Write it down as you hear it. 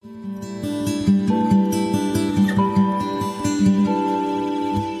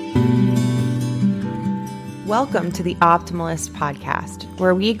Welcome to the Optimalist podcast,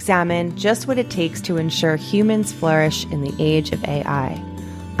 where we examine just what it takes to ensure humans flourish in the age of AI.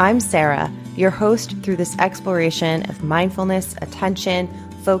 I'm Sarah, your host through this exploration of mindfulness, attention,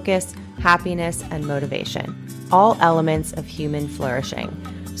 focus, happiness, and motivation, all elements of human flourishing.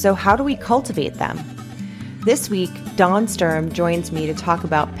 So how do we cultivate them? This week, Dawn Sturm joins me to talk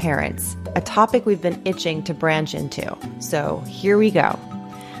about parents, a topic we've been itching to branch into. So here we go.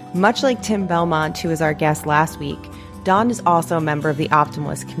 Much like Tim Belmont, who was our guest last week, Dawn is also a member of the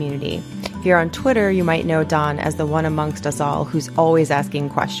Optimalist community. If you're on Twitter, you might know Dawn as the one amongst us all who's always asking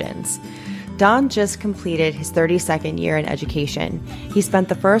questions. Dawn just completed his 32nd year in education. He spent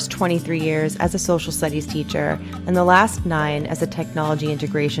the first 23 years as a social studies teacher and the last 9 as a technology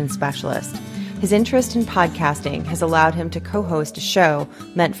integration specialist. His interest in podcasting has allowed him to co-host a show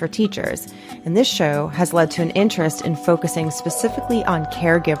meant for teachers, and this show has led to an interest in focusing specifically on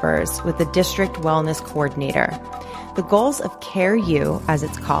caregivers with the district wellness coordinator. The goals of Care You, as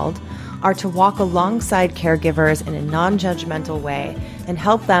it's called, are to walk alongside caregivers in a non-judgmental way and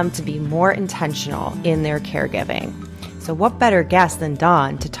help them to be more intentional in their caregiving. So what better guest than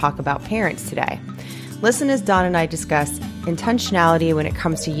Dawn to talk about parents today? Listen as Dawn and I discuss intentionality when it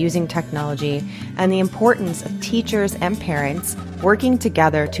comes to using technology and the importance of teachers and parents working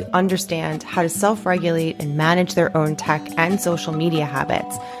together to understand how to self-regulate and manage their own tech and social media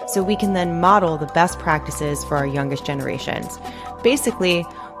habits so we can then model the best practices for our youngest generations. Basically,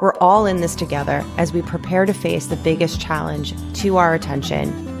 we're all in this together as we prepare to face the biggest challenge to our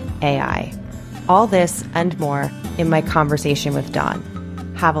attention, AI. All this and more in my conversation with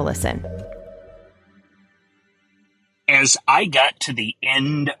Dawn. Have a listen. As I got to the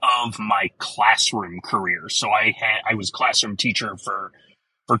end of my classroom career, so I was classroom teacher for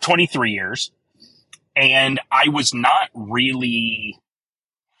 23 years, and I was not really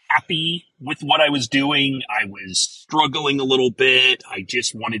happy with what I was doing. I was struggling a little bit. I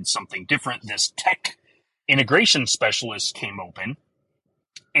just wanted something different. This tech integration specialist came open,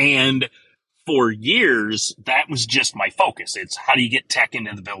 and for years, that was just my focus. It's how do you get tech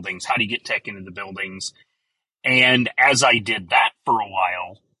into the buildings? How do you get tech into the buildings? And as I did that for a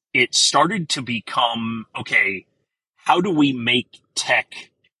while, it started to become, okay, how do we make tech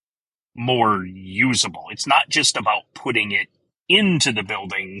more usable? It's not just about putting it into the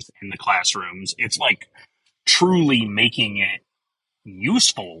buildings in the classrooms. It's like truly making it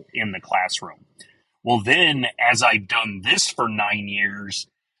useful in the classroom. Well, then as I've done this for 9 years,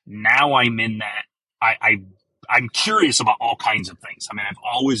 now I'm in that I'm curious about all kinds of things. I mean, I've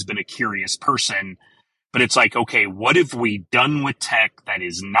always been a curious person. But it's like, okay, what have we done with tech that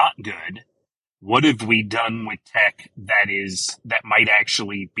is not good? What have we done with tech that might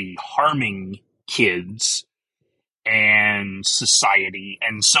actually be harming kids and society?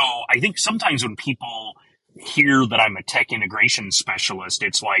 And so I think sometimes when people hear that I'm a tech integration specialist,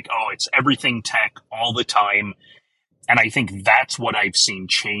 it's like, oh, it's everything tech all the time. And I think that's what I've seen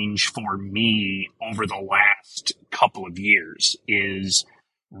change for me over the last couple of years is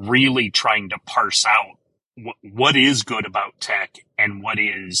really trying to parse out what is good about tech and what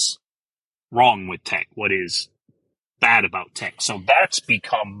is wrong with tech, what is bad about tech. So that's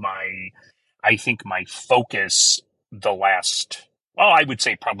become I think my focus the last, I would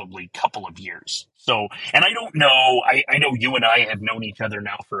say probably couple of years. So, and I don't know, I know you and I have known each other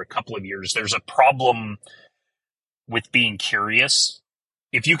now for a couple of years. There's a problem with being curious.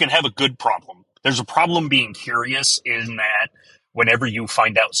 If you can have a good problem, there's a problem being curious in that whenever you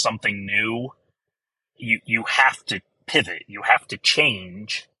find out something new, you have to pivot, you have to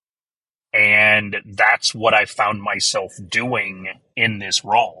change. And that's what I found myself doing in this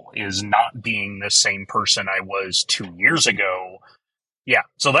role, is not being the same person I was 2 years ago. Yeah.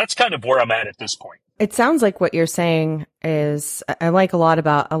 So that's kind of where I'm at this point. It sounds like what you're saying is, I like a lot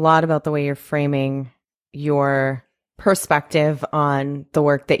about the way you're framing your perspective on the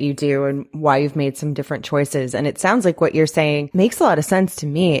work that you do and why you've made some different choices. And it sounds like what you're saying makes a lot of sense to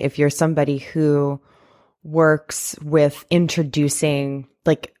me if you're somebody who works with introducing,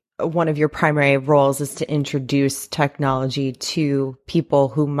 like one of your primary roles is to introduce technology to people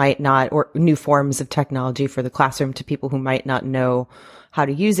who might not, or new forms of technology for the classroom to people who might not know how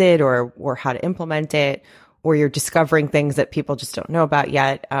to use it or how to implement it, or you're discovering things that people just don't know about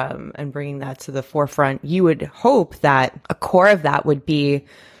yet, and bringing that to the forefront. You would hope that a core of that would be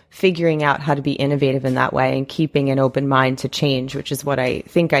figuring out how to be innovative in that way and keeping an open mind to change, which is what I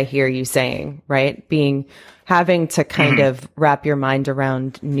think I hear you saying, right? Having to kind of wrap your mind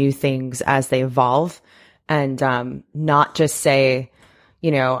around new things as they evolve and not just say,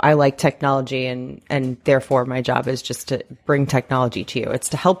 I like technology and therefore my job is just to bring technology to you. It's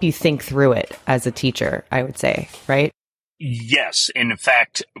to help you think through it as a teacher, I would say, right? Yes. In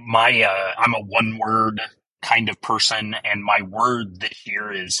fact, I'm a one word kind of person, and my word this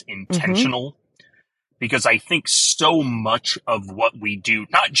year is intentional, because I think so much of what we do,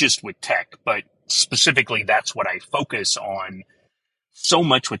 not just with tech, but specifically that's what I focus on. So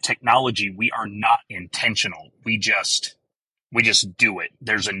much with technology, we are not intentional. We just do it.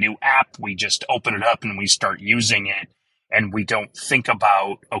 There's a new app. We just open it up and we start using it. And we don't think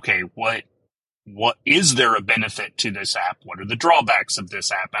about, okay, what is there a benefit to this app? What are the drawbacks of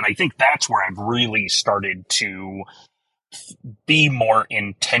this app? And I think that's where I've really started to be more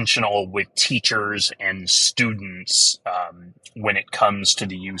intentional with teachers and students when it comes to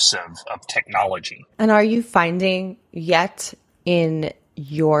the use of technology. And are you finding yet in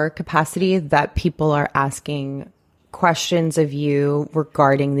your capacity that people are asking questions of you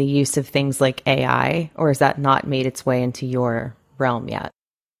regarding the use of things like AI, or has that not made its way into your realm yet?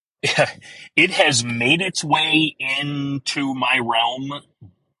 It has made its way into my realm,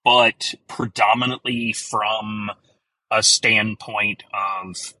 but predominantly from a standpoint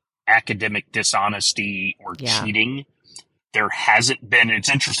of academic dishonesty or cheating. There hasn't been. It's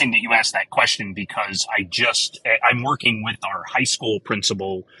interesting that you asked that question, because I'm working with our high school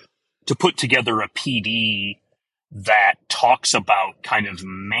principal to put together a PD that talks about kind of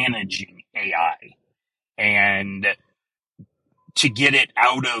managing AI and to get it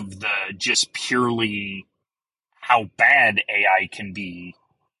out of the just purely how bad AI can be,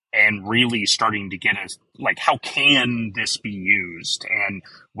 and really starting to get us like, how can this be used? And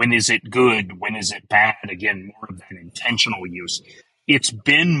when is it good? When is it bad? Again, more of that intentional use. It's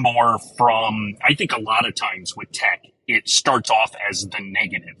been more from, I think a lot of times with tech, it starts off as the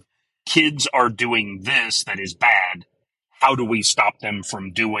negative. Kids are doing this that is bad. How do we stop them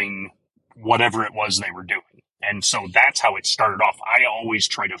from doing whatever it was they were doing? And so that's how it started off. I always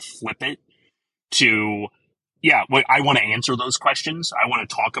try to flip it to, I want to answer those questions. I want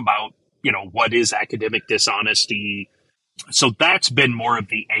to talk about, what is academic dishonesty? So that's been more of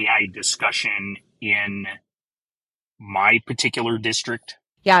the AI discussion in my particular district.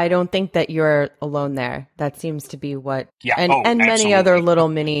 Yeah, I don't think that you're alone there. That seems to be what, and many absolutely. other little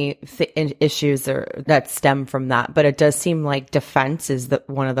mini issues that stem from that. But it does seem like defense is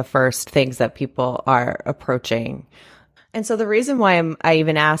one of the first things that people are approaching. And so the reason why I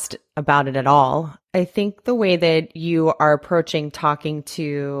even asked about it at all, I think the way that you are approaching talking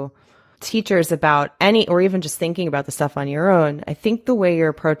to teachers about or even just thinking about the stuff on your own, I think the way you're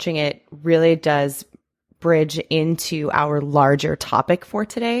approaching it really does bridge into our larger topic for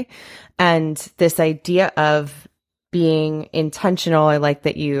today. And this idea of being intentional, I like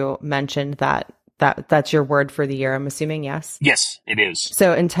that you mentioned that's your word for the year, I'm assuming, yes? Yes, it is.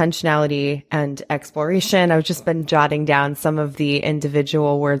 So intentionality and exploration. I've just been jotting down some of the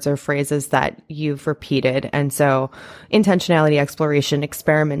individual words or phrases that you've repeated. And so intentionality, exploration,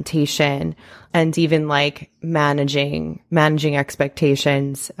 experimentation, and even like managing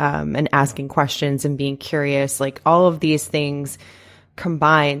expectations, and asking questions and being curious, like all of these things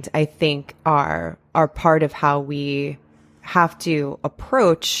combined, I think are part of how we have to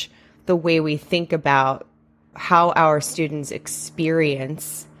approach the way we think about how our students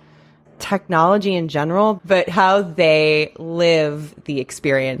experience technology in general, but how they live the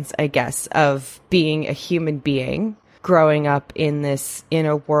experience, I guess, of being a human being growing up in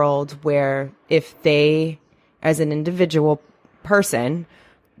a world where if they, as an individual person,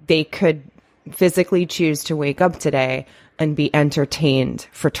 they could physically choose to wake up today and be entertained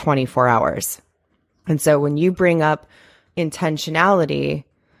for 24 hours. And so when you bring up intentionality,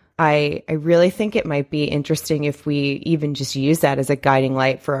 I really think it might be interesting if we even just use that as a guiding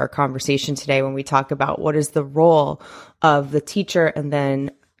light for our conversation today when we talk about what is the role of the teacher and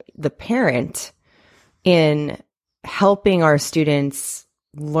then the parent in helping our students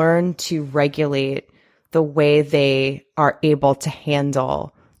learn to regulate the way they are able to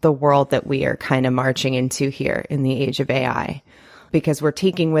handle the world that we are kind of marching into here in the age of AI. Because we're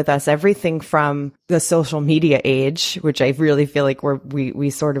taking with us everything from the social media age, which I really feel like we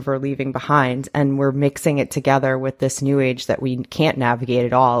sort of are leaving behind, and we're mixing it together with this new age that we can't navigate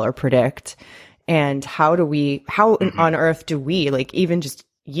at all or predict. And how on earth do we, like, even just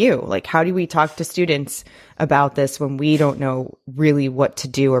how do we talk to students about this when we don't know really what to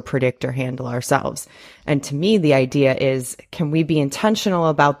do or predict or handle ourselves? And to me, the idea is, can we be intentional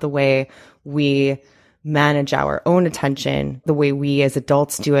about the way we manage our own attention, the way we as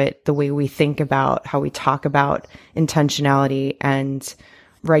adults do it, the way we think about how we talk about intentionality and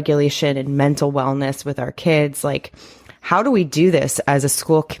regulation and mental wellness with our kids? Like, how do we do this as a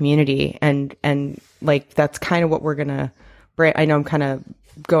school community? And like, that's kind of what we're going to bring. I know I'm kind of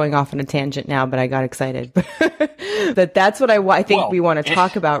going off on a tangent now, but I got excited. But that's what I think we want to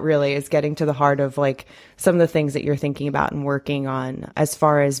talk about, really, is getting to the heart of like some of the things that you're thinking about and working on as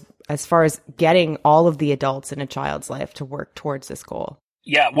far as getting all of the adults in a child's life to work towards this goal.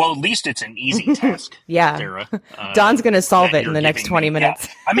 Yeah, well, at least it's an easy task, yeah. Sarah. Don's going to solve it in the next 20 minutes.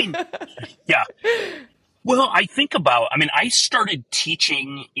 Yeah. I mean, yeah. Well, I started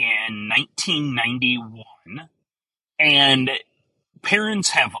teaching in 1991, and parents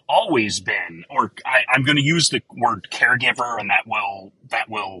have always been, or I'm going to use the word caregiver, and that will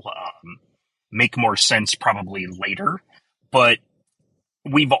make more sense probably later. But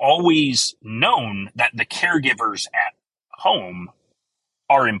we've always known that the caregivers at home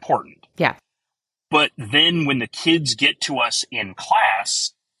are important. Yeah. But then when the kids get to us in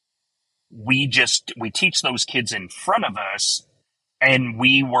class, we teach those kids in front of us, and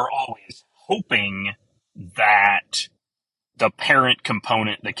we were always hoping that the parent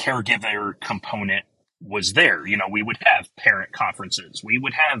component, the caregiver component was there. You know, we would have parent conferences. We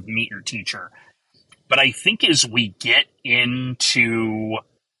would have meet your teacher. But I think as we get into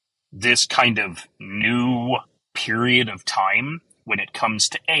this kind of new period of time when it comes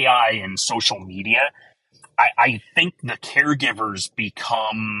to AI and social media, I think the caregivers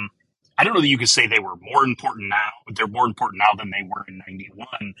become, I don't know that you could say they were more important now. They're more important now than they were in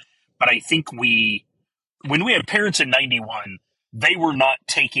 91. But I think when we had parents in 91, they were not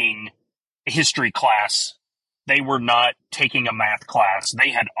taking a history class. They were not taking a math class.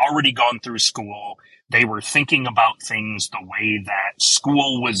 They had already gone through school. They were thinking about things the way that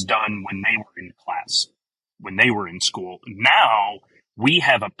school was done when they were in class, when they were in school. Now we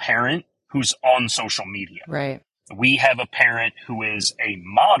have a parent who's on social media. Right. We have a parent who is a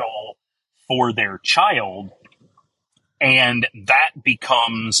model for their child. And that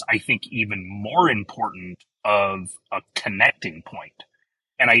becomes, I think, even more important of a connecting point.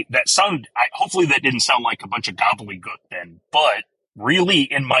 And hopefully that didn't sound like a bunch of gobbledygook then, but really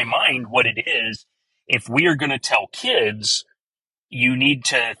in my mind, what it is, if we are going to tell kids, you need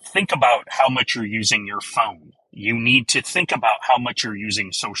to think about how much you're using your phone. You need to think about how much you're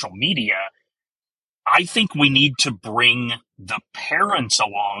using social media. I think we need to bring the parents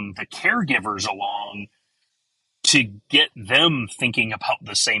along, the caregivers along, to get them thinking about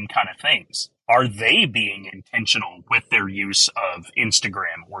the same kind of things. Are they being intentional with their use of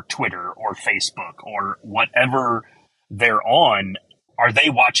Instagram or Twitter or Facebook or whatever they're on? Are they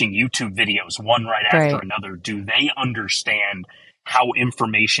watching YouTube videos one right after another? Do they understand how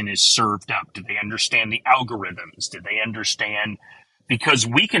information is served up? Do they understand the algorithms? Do they understand? Because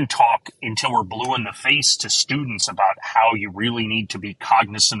we can talk until we're blue in the face to students about how you really need to be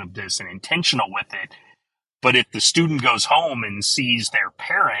cognizant of this and intentional with it. But if the student goes home and sees their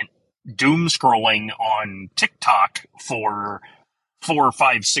parent doom scrolling on TikTok for 4,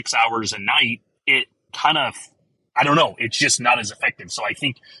 5, 6 hours a night, it kind of, I don't know, it's just not as effective. So I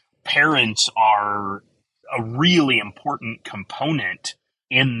think parents are a really important component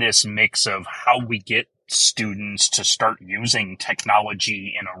in this mix of how we get students to start using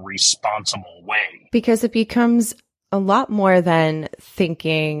technology in a responsible way. Because it becomes a lot more than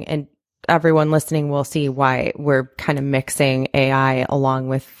thinking, and everyone listening will see why we're kind of mixing AI along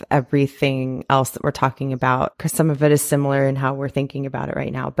with everything else that we're talking about, because some of it is similar in how we're thinking about it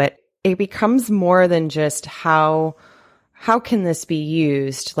right now. But it becomes more than just how can this be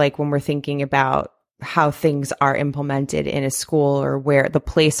used, like when we're thinking about how things are implemented in a school or where the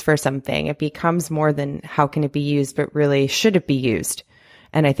place for something. It becomes more than how can it be used, but really should it be used?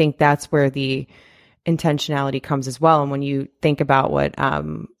 And I think that's where the intentionality comes as well. And when you think about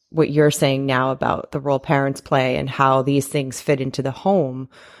what you're saying now about the role parents play and how these things fit into the home,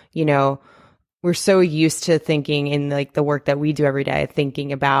 you know, we're so used to thinking in like the work that we do every day,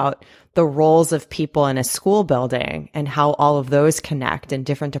 thinking about the roles of people in a school building and how all of those connect in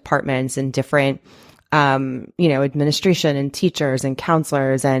different departments and different, administration and teachers and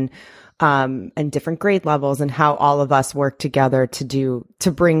counselors and different grade levels, and how all of us work together to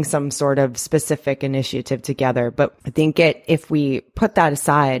bring some sort of specific initiative together. But I think if we put that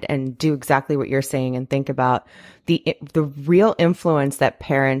aside and do exactly what you're saying and think about the real influence that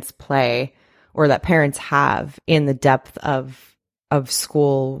parents play or that parents have in the depth of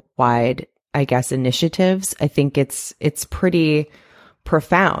school-wide, I guess, initiatives, I think it's pretty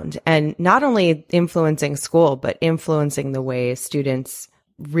profound, and not only influencing school, but influencing the way students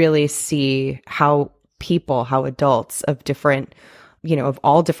really see how adults of different, of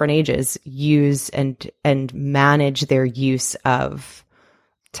all different ages use and manage their use of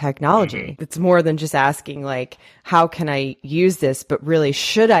technology. It's more than just asking like, how can I use this, but really,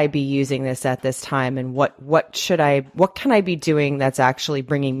 should I be using this at this time? And what can I be doing that's actually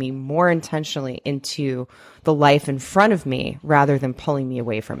bringing me more intentionally into the life in front of me rather than pulling me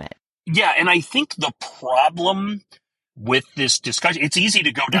away from it? Yeah. And I think the problem with this discussion, it's easy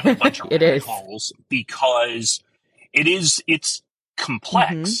to go down a bunch of rabbit holes because it's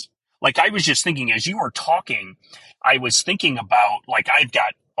complex. Like I was just thinking as you were talking, I was thinking about like I've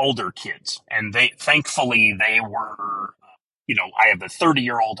got older kids and thankfully they were, I have a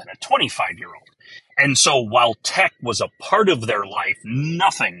 30-year-old and a 25-year-old. And so while tech was a part of their life,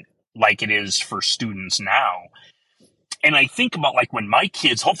 nothing like it is for students now. And I think about like when my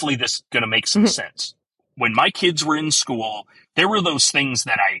kids, hopefully this is going to make some sense. When my kids were in school, there were those things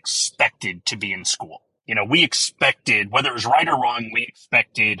that I expected to be in school. We expected, whether it was right or wrong, we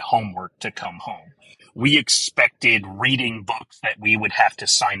expected homework to come home. We expected reading books that we would have to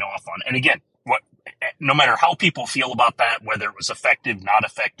sign off on. And again, no matter how people feel about that, whether it was effective, not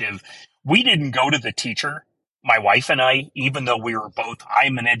effective, we didn't go to the teacher, my wife and I, even though we were both,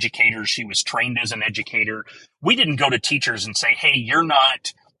 I'm an educator, she was trained as an educator. We didn't go to teachers and say, hey, you're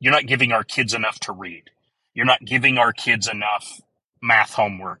not giving our kids enough to read. You're not giving our kids enough math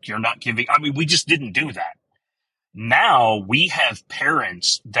homework. We just didn't do that. Now we have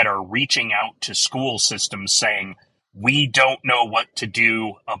parents that are reaching out to school systems saying, we don't know what to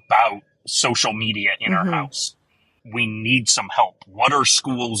do about social media in our house. We need some help. What are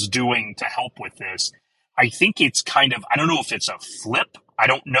schools doing to help with this? I think it's kind of, I don't know if it's a flip. I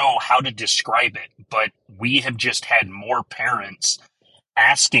don't know how to describe it, but we have just had more parents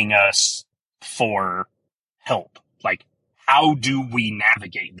asking us for help. Like, how do we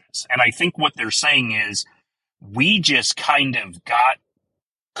navigate this? And I think what they're saying is we just kind of got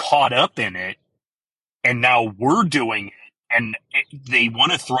caught up in it and now we're doing it. And they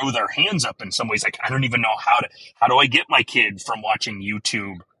want to throw their hands up in some ways. Like, I don't even know how do I get my kid from watching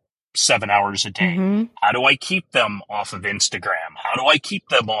YouTube 7 hours a day? How do I keep them off of Instagram? How do I keep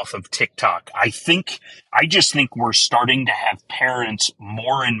them off of TikTok? I just think we're starting to have parents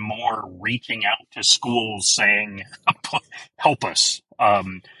more and more reaching out to schools saying, help us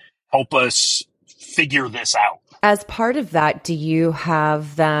figure this out. As part of that, do you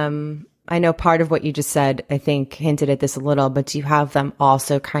have them, I know part of what you just said, I think hinted at this a little, but do you have them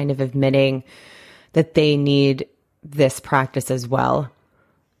also kind of admitting that they need this practice as well?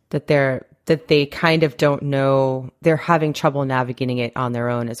 That they kind of don't know, they're having trouble navigating it on their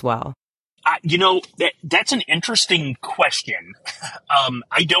own as well? That's an interesting question.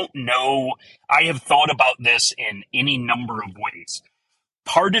 I don't know. I have thought about this in any number of ways.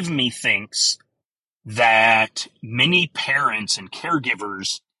 Part of me thinks that many parents and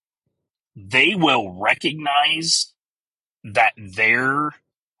caregivers, they will recognize that their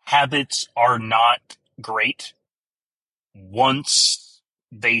habits are not great once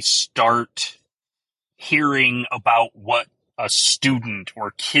they start hearing about what a student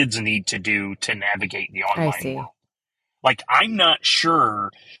or kids need to do to navigate the online world. Like, I'm not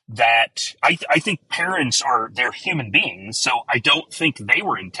sure that I think parents they're human beings. So I don't think they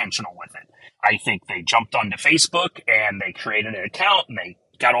were intentional with it. I think they jumped onto Facebook and they created an account and they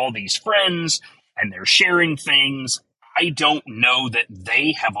got all these friends and they're sharing things. I don't know that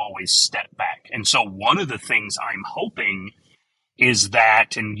they have always stepped back. And so one of the things I'm hoping is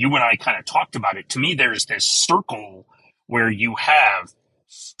that, and you and I kind of talked about it, to me, there's this circle where you have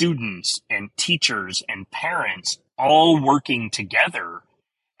students and teachers and parents all working together.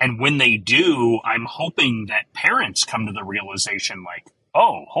 And when they do, I'm hoping that parents come to the realization like,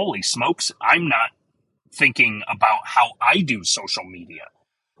 oh, holy smokes, I'm not thinking about how I do social media.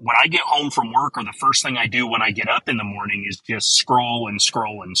 When I get home from work, or the first thing I do when I get up in the morning is just scroll and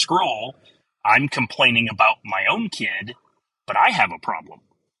scroll and scroll. I'm complaining about my own kid, but I have a problem.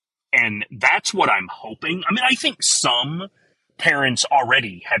 And that's what I'm hoping. I mean, I think some parents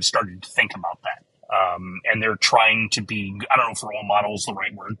already have started to think about that. And they're trying to be, I don't know if role model is the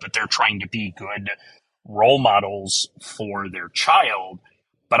right word, but they're trying to be good role models for their child.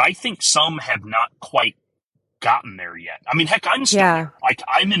 But I think some have not quite gotten there yet. I mean, heck, I'm still there. Like,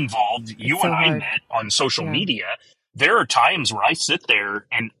 I'm involved. You and I met on social media. There are times where I sit there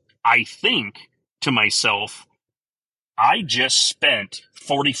and I think to myself, I just spent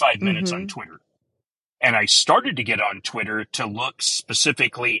 45 minutes on Twitter. And I started to get on Twitter to look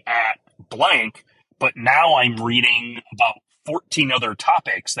specifically at blank, but now I'm reading about 14 other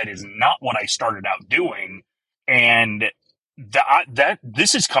topics. That is not what I started out doing. And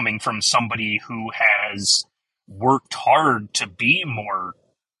this is coming from somebody who has worked hard to be more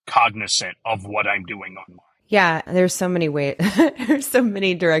cognizant of what I'm doing online. Yeah, there's so many ways, there's so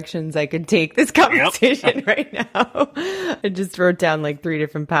many directions I could take this conversation right now. I just wrote down like 3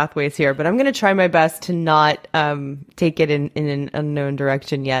 different pathways here, but I'm going to try my best to not take it in an unknown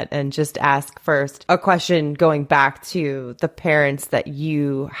direction yet, and just ask first a question going back to the parents that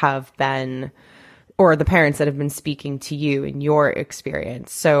you have been, or the parents that have been speaking to you in your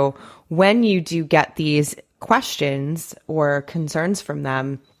experience. So when you do get these questions or concerns from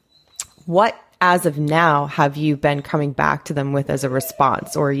them, what, as of now, have you been coming back to them with as a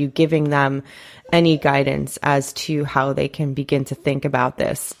response? Or are you giving them any guidance as to how they can begin to think about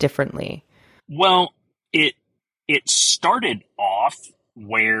this differently? Well, it started off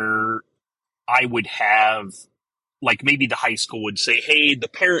where I would have, like, maybe the high school would say, hey, the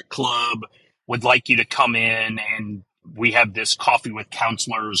parent club would like you to come in and we have this coffee with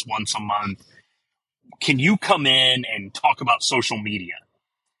counselors once a month. Can you come in and talk about social media?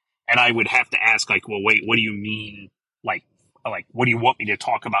 And I would have to ask, like, well, wait, what do you mean? Like, what do you want me to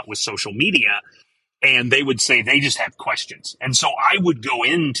talk about with social media? And they would say they just have questions. And so I would go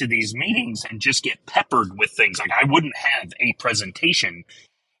into these meetings and just get peppered with things. Like, I wouldn't have a presentation.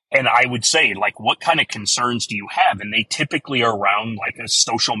 And I would say, like, what kind of concerns do you have? And they typically are around like a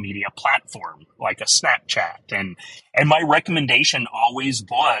social media platform, like a Snapchat. And my recommendation always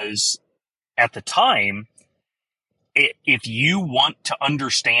was, at the time, if you want to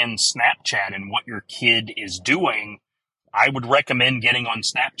understand Snapchat and what your kid is doing, I would recommend getting on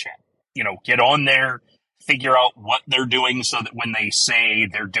Snapchat. You know, get on there, figure out what they're doing so that when they say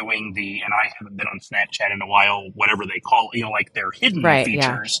they're doing and I haven't been on Snapchat in a while, whatever they call it, like their hidden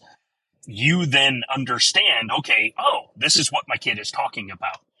features, you then understand, okay, oh, this is what my kid is talking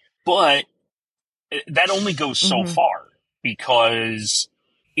about. But that only goes so far, because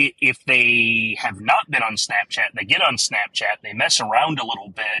if they have not been on Snapchat, they get on Snapchat, they mess around a little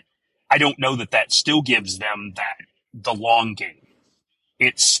bit, I don't know that still gives them the long game.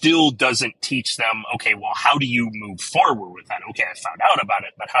 It still doesn't teach them, okay, well, how do you move forward with that? Okay, I found out about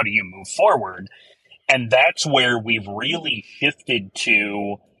it, but how do you move forward? And that's where we've really shifted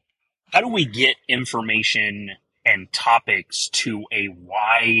to, how do we get information and topics to a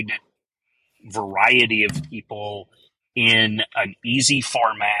wide variety of people in an easy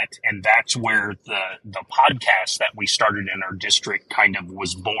format? And that's where the podcast that we started in our district kind of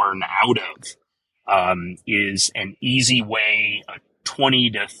was born out of, is an easy way, a 20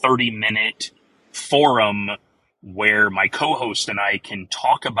 to 30 minute forum where my co-host and I can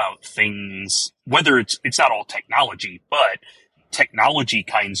talk about things, whether it's not all technology, but technology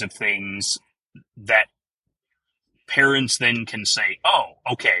kinds of things that parents then can say, oh,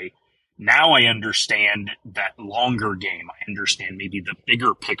 okay, now I understand that longer game. I understand maybe the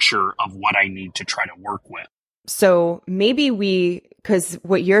bigger picture of what I need to try to work with. So maybe because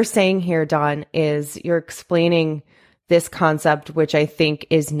what you're saying here, Don, is you're explaining this concept, which I think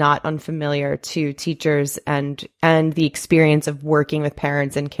is not unfamiliar to teachers and the experience of working with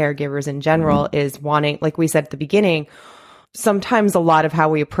parents and caregivers in general, is wanting, like we said at the beginning, sometimes a lot of how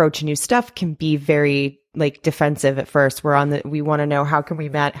we approach new stuff can be very like defensive at first. We want to know, how can we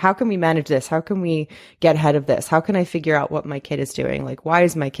manage this? How can we get ahead of this? How can I figure out what my kid is doing? Like, why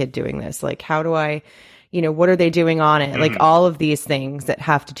is my kid doing this? Like, how do I, what are they doing on it? Like all of these things that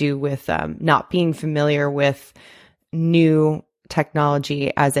have to do with not being familiar with new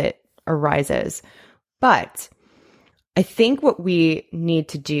technology as it arises. But I think what we need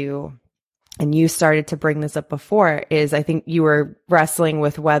to do, and you started to bring this up before, is I think you were wrestling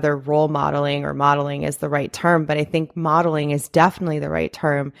with whether role modeling or modeling is the right term, but I think modeling is definitely the right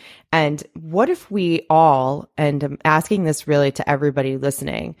term. And what if we all, and I'm asking this really to everybody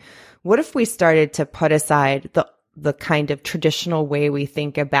listening, what if we started to put aside the kind of traditional way we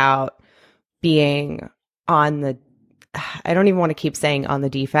think about being on the, I don't even want to keep saying on the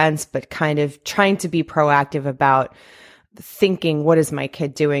defense, but kind of trying to be proactive about thinking, what is my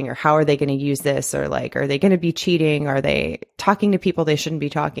kid doing, or how are they going to use this, or like, are they going to be cheating? Are they talking to people they shouldn't be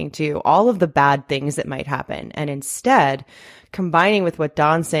talking to? All of the bad things that might happen. And instead, combining with what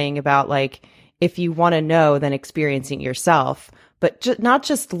Don's saying about, like, if you want to know, then experiencing it yourself, but not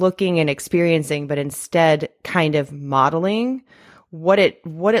just looking and experiencing, but instead kind of modeling what it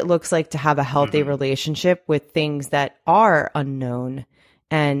looks like to have a healthy relationship with things that are unknown,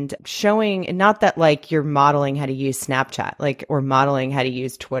 and showing, not that like you're modeling how to use Snapchat, like, or modeling how to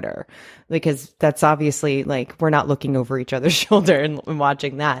use Twitter, because that's obviously like, we're not looking over each other's shoulder and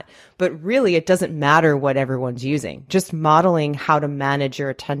watching that, but really it doesn't matter what everyone's using, just modeling how to manage your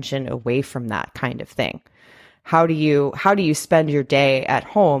attention away from that kind of thing. How do you spend your day at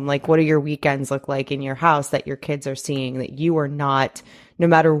home? Like, what do your weekends look like in your house that your kids are seeing, that you are not, no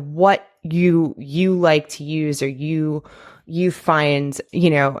matter what you like to use, or you find,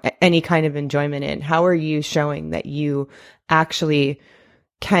 any kind of enjoyment in? How are you showing that you actually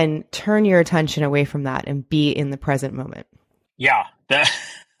can turn your attention away from that and be in the present moment? Yeah.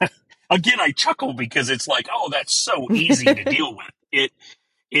 Again, I chuckle because it's like, oh, that's so easy to deal with.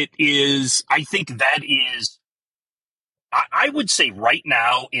 It is, I think that is, I would say right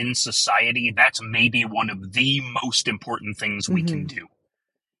now in society, that's maybe one of the most important things we can do,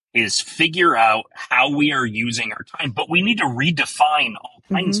 is figure out how we are using our time. But we need to redefine all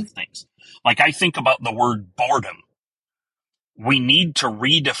kinds of things. Like, I think about the word boredom. We need to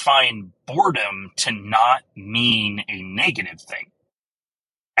redefine boredom to not mean a negative thing.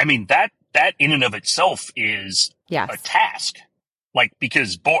 I mean, that in and of itself is a task. Like,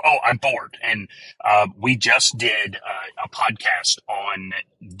 because, I'm bored. And we just did a podcast on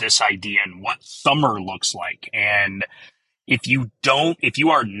this idea and what summer looks like. And if you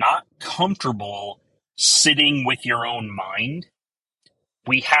are not comfortable sitting with your own mind,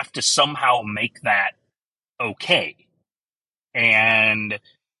 we have to somehow make that okay. And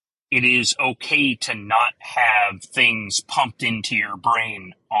it is okay to not have things pumped into your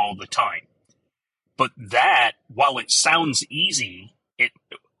brain all the time. But that, while it sounds easy, I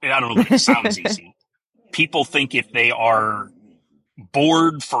don't know that it sounds easy. People think if they are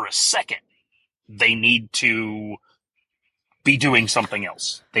bored for a second, they need to be doing something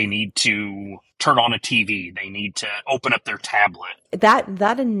else. They need to turn on a TV. They need to open up their tablet.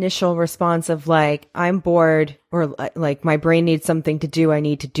 That initial response of like, I'm bored, or like my brain needs something to do, I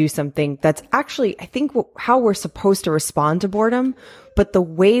need to do something. That's actually, I think, how we're supposed to respond to boredom. But the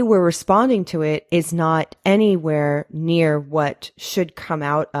way we're responding to it is not anywhere near what should come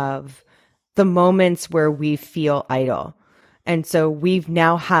out of the moments where we feel idle. And so we've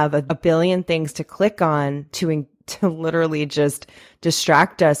now have a billion things to click on to literally just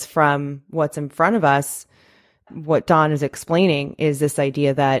distract us from what's in front of us. What Don is explaining is this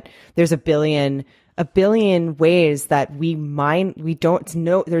idea that there's a billion ways that we don't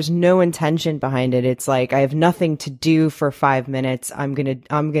know. There's no intention behind it. It's like, I have nothing to do for 5 minutes. I'm going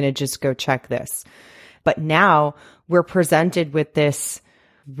to just go check this. But now we're presented with this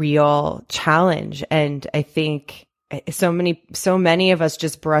real challenge. And I think so many of us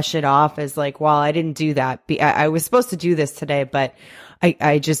just brush it off as like, well, I didn't do that. I was supposed to do this today, but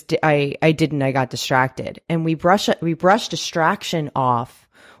I didn't. I got distracted. And we brush distraction off,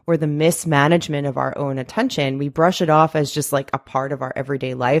 or the mismanagement of our own attention. We brush it off as just like a part of our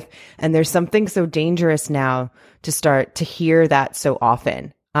everyday life. And there's something so dangerous now to start to hear that so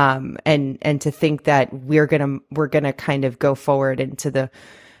often. And to think that we're gonna kind of go forward into the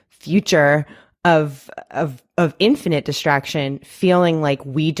future of infinite distraction, feeling like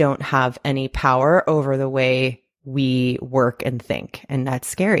we don't have any power over the way we work and think. And that's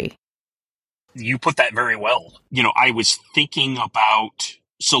scary. You put that very well. I was thinking about,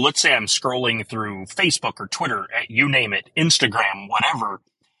 so let's say I'm scrolling through Facebook or Twitter, you name it, Instagram, whatever.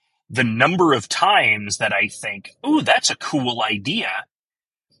 The number of times that I think, ooh, that's a cool idea.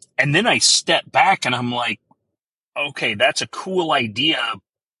 And then I step back and I'm like, okay, that's a cool idea.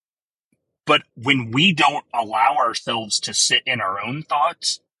 But when we don't allow ourselves to sit in our own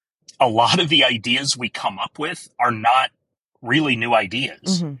thoughts, a lot of the ideas we come up with are not really new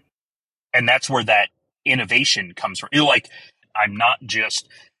ideas. Mm-hmm. And that's where that innovation comes from. Like, I'm not just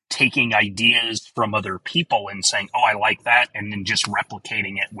taking ideas from other people and saying, oh, I like that, and then just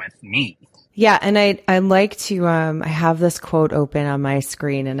replicating it with me. Yeah. And I like to, I have this quote open on my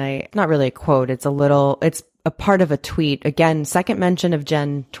screen, and not really a quote. It's a part of a tweet. Again, second mention of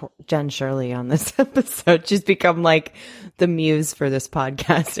Jen Shirley on this episode. She's become like the muse for this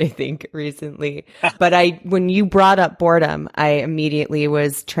podcast, I think, recently. But when you brought up boredom, I immediately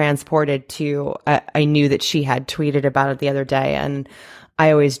was transported to, I knew that she had tweeted about it the other day. And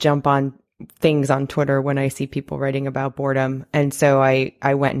I always jump on things on Twitter when I see people writing about boredom. And so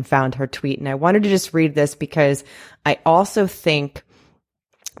I went and found her tweet, and I wanted to just read this because I also think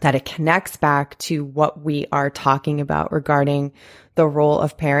that it connects back to what we are talking about regarding the role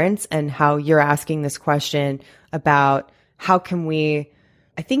of parents, and how you're asking this question about how can we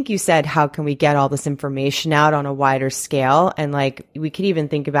get all this information out on a wider scale? And like, we could even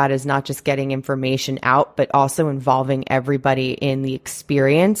think about it as not just getting information out, but also involving everybody in the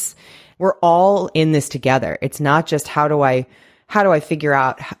experience. We're all in this together. It's not just how do I figure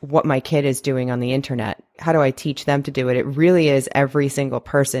out what my kid is doing on the internet? How do I teach them to do it? It really is every single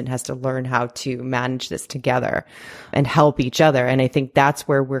person has to learn how to manage this together and help each other. And I think that's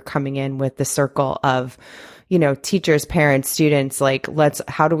where we're coming in with the circle of, teachers, parents, students, like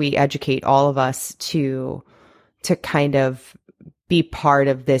how do we educate all of us to kind of be part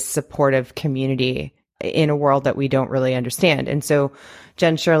of this supportive community in a world that we don't really understand. And so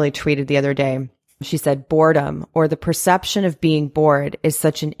Jen Shirley tweeted the other day, she said, boredom or the perception of being bored is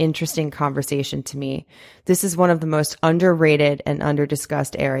such an interesting conversation to me. This is one of the most underrated and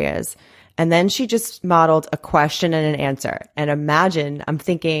underdiscussed areas. And then she just modeled a question and an answer. And imagine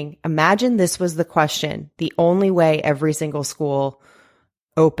this was the question, the only way every single school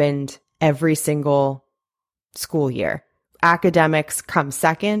opened every single school year. Academics come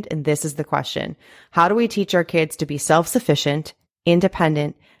second, and this is the question. How do we teach our kids to be self-sufficient,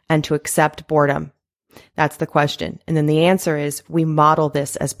 independent, and to accept boredom? That's the question. And then the answer is we model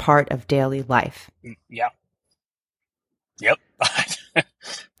this as part of daily life. Yeah. Yep.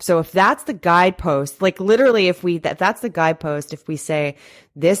 So if that's the guidepost, like literally if that's the guidepost, if we say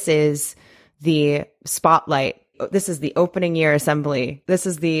this is the spotlight, this is the opening year assembly, this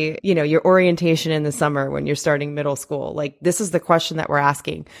is the, your orientation in the summer when you're starting middle school, like this is the question that we're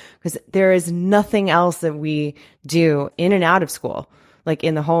asking, because there is nothing else that we do in and out of school, like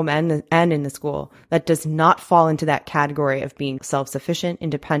in the home and in the school, that does not fall into that category of being self-sufficient,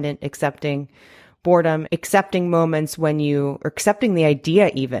 independent, accepting boredom, accepting moments or accepting the idea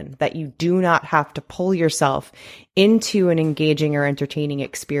even that you do not have to pull yourself into an engaging or entertaining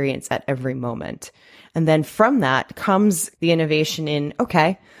experience at every moment. And then from that comes the innovation in,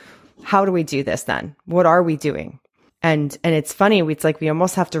 okay, how do we do this then? What are we doing? And it's funny, it's like we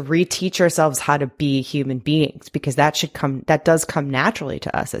almost have to reteach ourselves how to be human beings, because that does come naturally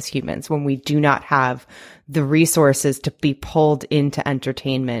to us as humans when we do not have the resources to be pulled into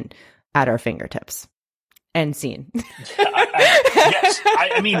entertainment at our fingertips. End scene. Yes.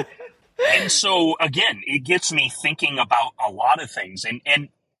 I mean, and so again, it gets me thinking about a lot of things. And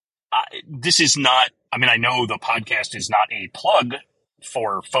this is not, I know the podcast is not a plug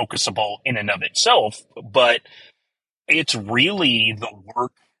for Focusable in and of itself, but it's really the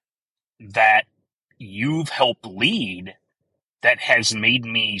work that you've helped lead that has made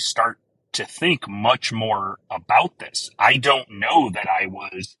me start to think much more about this. I don't know that I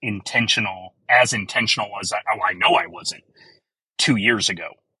was as intentional as I know I wasn't 2 years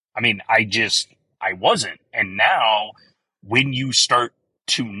ago. I wasn't. And now when you start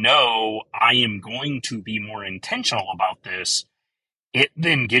to know I am going to be more intentional about this, it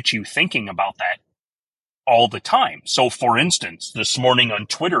then gets you thinking about that all the time. So for instance, this morning on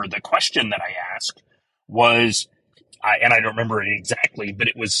Twitter, the question that I asked was, and I don't remember it exactly, but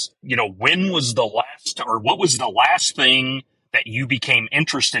it was, when was the last, or what was the last thing that you became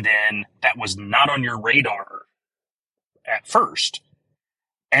interested in that was not on your radar at first?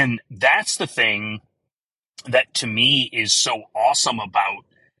 And that's the thing that to me is so awesome about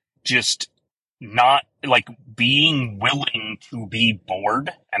just not like being willing to be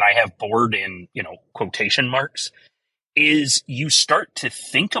bored. And I have bored in, quotation marks, is you start to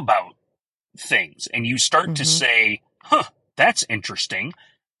think about things and you start to say, that's interesting.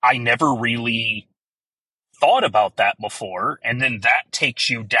 I never really thought about that before. And then that takes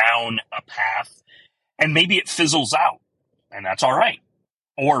you down a path and maybe it fizzles out and that's all right.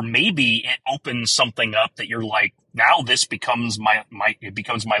 Or maybe it opens something up that you're like, now this becomes my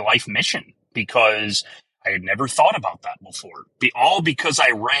life mission because I had never thought about that before. All because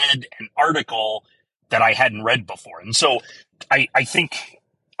I read an article that I hadn't read before. And so I think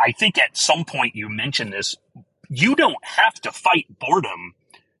at some point you mentioned this, you don't have to fight boredom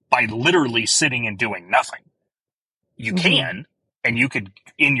by literally sitting and doing nothing. You can, and you could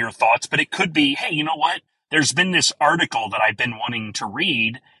in your thoughts, but it could be, hey, you know what? There's been this article that I've been wanting to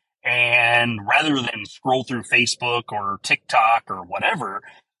read, and rather than scroll through Facebook or TikTok or whatever,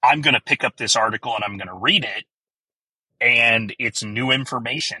 I'm going to pick up this article and I'm going to read it, and it's new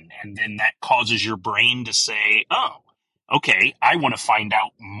information. And then that causes your brain to say, oh, okay, I want to find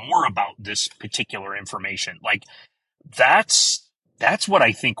out more about this particular information. Like that's what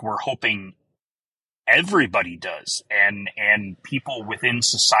I think we're hoping everybody does, and people within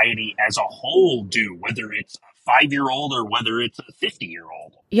society as a whole do, whether it's a 5-year-old or whether it's a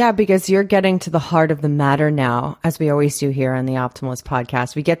 50-year-old. Yeah, because you're getting to the heart of the matter now, as we always do here on the Optimalist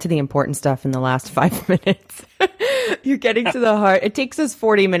podcast. We get to the important stuff in the last 5 minutes. You're getting to the heart. It takes us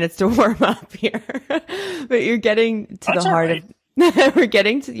 40 minutes to warm up here, but you're getting to the heart of you're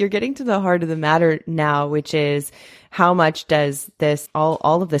getting to the heart of the matter now, which is how much does this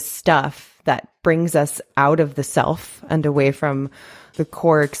all of this stuff that brings us out of the self and away from the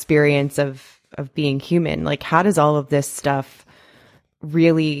core experience of being human, like how does all of this stuff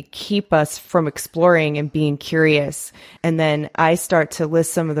really keep us from exploring and being curious? And then I start to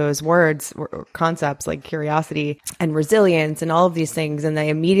list some of those words or concepts like curiosity and resilience and all of these things, and I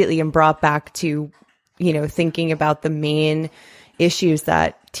immediately am brought back to thinking about the main issues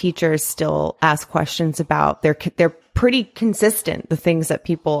that teachers still ask questions about. They're pretty consistent. The things that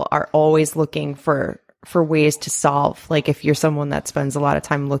people are always looking for ways to solve. Like if you're someone that spends a lot of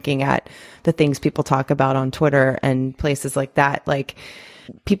time looking at the things people talk about on Twitter and places like that, like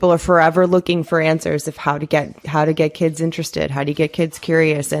people are forever looking for answers of how to get kids interested, how to get kids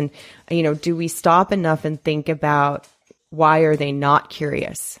curious. And, do we stop enough and think about why are they not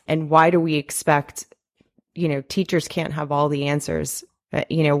curious? And why do we expect, teachers can't have all the answers?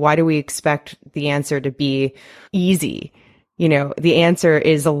 Why do we expect the answer to be easy? The answer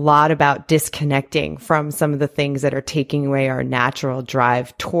is a lot about disconnecting from some of the things that are taking away our natural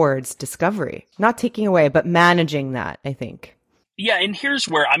drive towards discovery. Not taking away, but managing that, I think. Yeah, and here's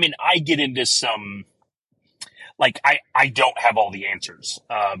where, I get into some, I don't have all the answers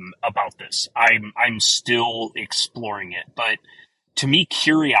about this. I'm still exploring it. But to me,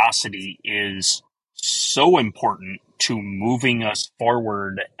 curiosity is so important to moving us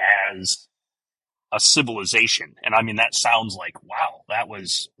forward as a civilization. And that sounds like, wow,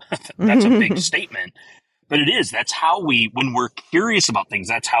 that's a big statement. But it is. That's how when we're curious about things,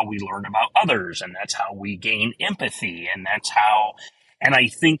 that's how we learn about others, and that's how we gain empathy. And I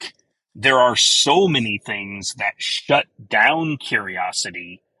think there are so many things that shut down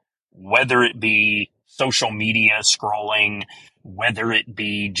curiosity, whether it be social media scrolling, whether it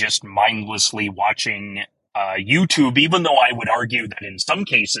be just mindlessly watching YouTube, even though I would argue that in some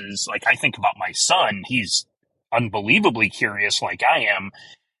cases, like I think about my son, he's unbelievably curious like I am.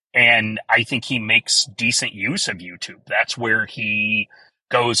 And I think he makes decent use of YouTube. That's where he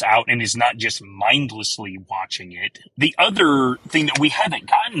goes out and is not just mindlessly watching it. The other thing that we haven't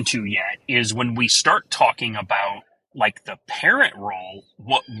gotten to yet is when we start talking about like the parent role,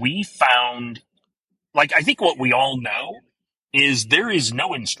 what we found, like I think what we all know is there is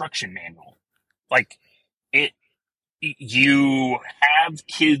no instruction manual. Like you have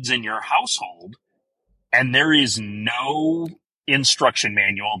kids in your household and there is no instruction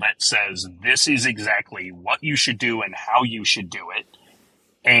manual that says this is exactly what you should do and how you should do it.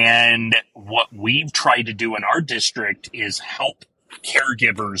 And what we've tried to do in our district is help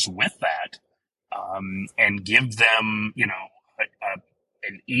caregivers with that, and give them,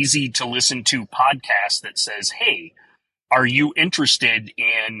 an easy to listen to podcast that says, hey, are you interested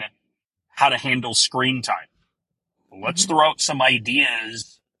in how to handle screen time? Let's throw out some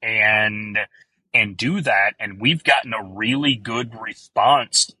ideas and do that. And we've gotten a really good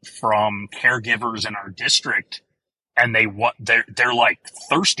response from caregivers in our district. And they're like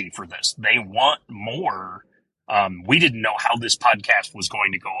thirsty for this. They want more. We didn't know how this podcast was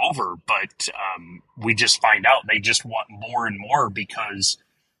going to go over, but we just find out they just want more and more because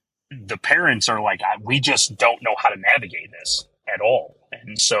the parents are like, we just don't know how to navigate this at all.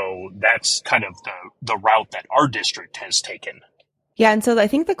 And so that's kind of the route that our district has taken. Yeah. And so I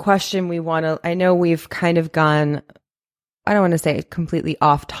think the question I know we've kind of gone, I don't want to say completely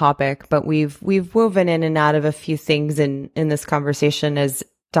off topic, but we've woven in and out of a few things in this conversation, as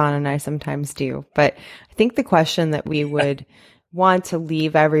Don and I sometimes do. But I think the question that we would want to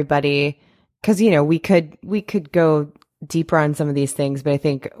leave everybody, because, we could go deeper on some of these things, but I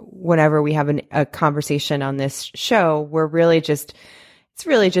think whenever we have a conversation on this show, it's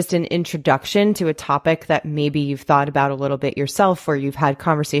really just an introduction to a topic that maybe you've thought about a little bit yourself, or you've had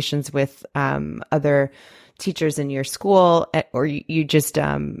conversations with other teachers in your school, or you just,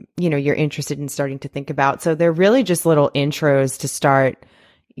 you're interested in starting to think about. So they're really just little intros to start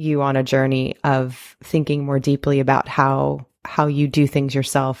you on a journey of thinking more deeply about how you do things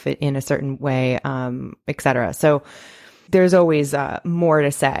yourself in a certain way, et cetera. So there's always more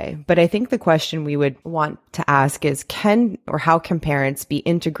to say. But I think the question we would want to ask is, how can parents be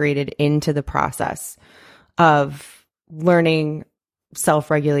integrated into the process of learning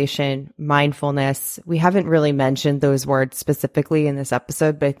self-regulation, mindfulness? We haven't really mentioned those words specifically in this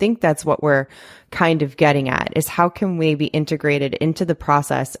episode, but I think that's what we're kind of getting at, is how can we be integrated into the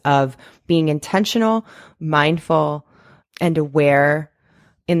process of being intentional, mindful, and aware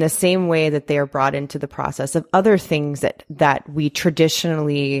in the same way that they are brought into the process of other things that we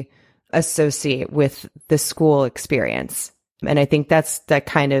traditionally associate with the school experience. And I think that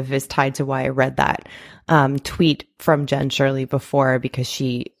kind of is tied to why I read that tweet from Jen Shirley before, because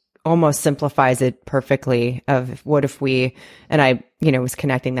she almost simplifies it perfectly of what if we, and I, was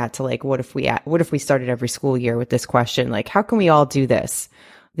connecting that to like, what if we started every school year with this question, like, how can we all do this?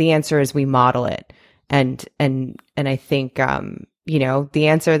 The answer is we model it. And I think, the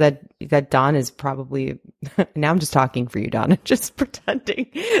answer that Don is probably, now I'm just talking for you, Don, just pretending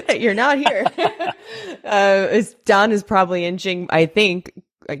that you're not here. Don is probably inching, I think,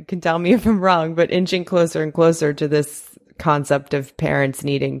 I can tell me if I'm wrong, but inching closer and closer to this concept of parents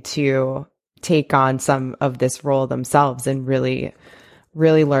needing to take on some of this role themselves and really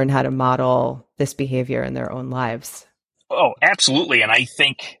learn how to model this behavior in their own lives. Oh, absolutely. And I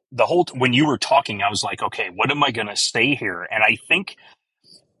think when you were talking, I was like, okay, what am I going to say here? And I think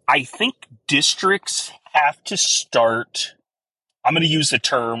districts have to start, I'm going to use the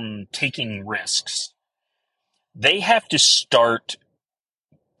term taking risks. They have to start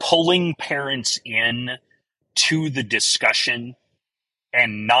pulling parents in to the discussion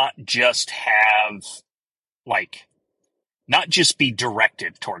and not just be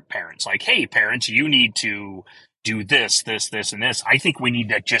directive toward parents. Like, hey, parents, you need to do this, this, this, and this. I think we need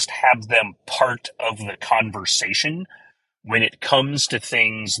to just have them part of the conversation when it comes to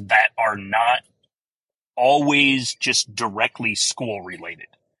things that are not always just directly school related.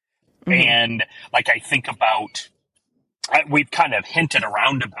 Mm-hmm. And like, I think about, we've kind of hinted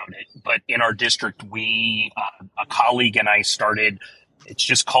around about it, but in our district, a colleague and I started, it's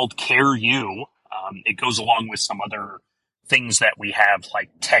just called Care U. It goes along with some other things that we have, like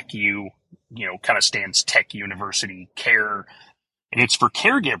Tech U, kind of stands Tech University Care, and it's for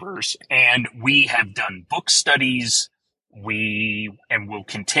caregivers. And we have done book studies. And we'll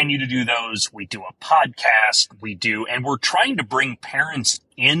continue to do those. We do a podcast. And we're trying to bring parents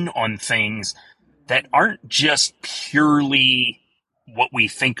in on things that aren't just purely what we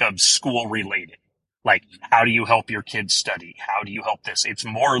think of school related. Like, how do you help your kids study? How do you help this? It's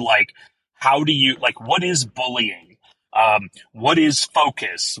more like, what is bullying? What is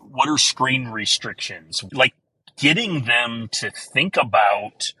focus? What are screen restrictions? Like, getting them to think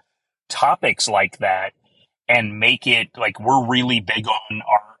about topics like that and make it like, we're really big on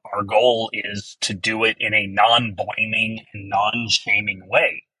our goal is to do it in a non-blaming and non-shaming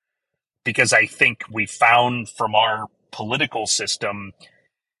way. Because I think we found from our political system,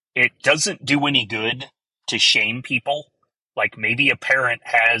 it doesn't do any good to shame people. Like, maybe a parent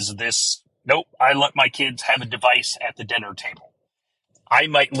has this, nope, I let my kids have a device at the dinner table. I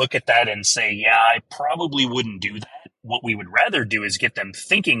might look at that and say, yeah, I probably wouldn't do that. What we would rather do is get them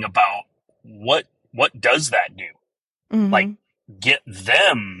thinking about what does that do? Mm-hmm. Like, get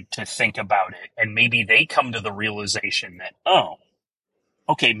them to think about it. And maybe they come to the realization that, oh,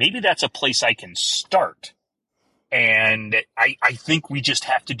 okay, maybe that's a place I can start. And I think we just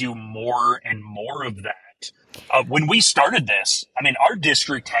have to do more and more of that. When we started this, I mean, our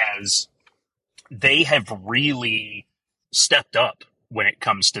district they have really stepped up when it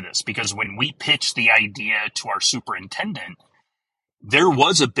comes to this, because when we pitched the idea to our superintendent, there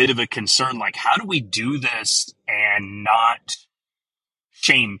was a bit of a concern, like, how do we do this and not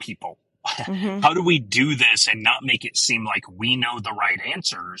shame people? Mm-hmm. How do we do this and not make it seem like we know the right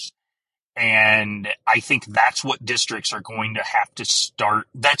answers? And I think that's what districts are going to have to start.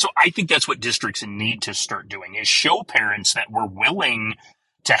 I think that's what districts need to start doing, is show parents that we're willing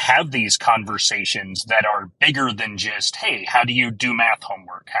to have these conversations that are bigger than just, hey, how do you do math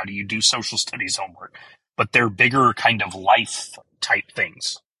homework? How do you do social studies homework? But they're bigger kind of life type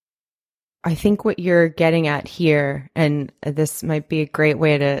things. I think what you're getting at here, and this might be a great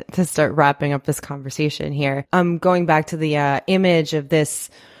way to start wrapping up this conversation here. Going back to the image of this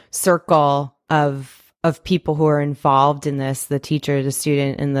circle of people who are involved in this, the teacher, the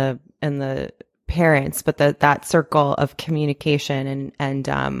student, and the parents, but that circle of communication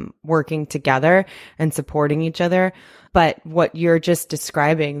and working together and supporting each other. But what you're just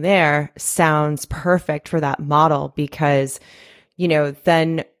describing there sounds perfect for that model, because,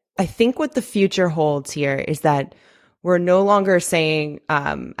 then I think what the future holds here is that we're no longer saying,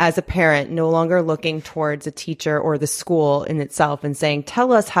 as a parent, no longer looking towards a teacher or the school in itself and saying,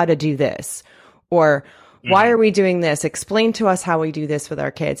 tell us how to do this, or why are we doing this? Explain to us how we do this with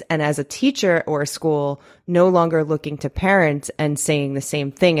our kids. And as a teacher or a school, no longer looking to parents and saying the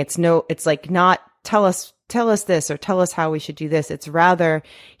same thing. It's like not tell us this or tell us how we should do this. It's rather,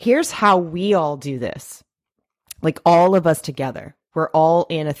 here's how we all do this. Like, all of us together. We're all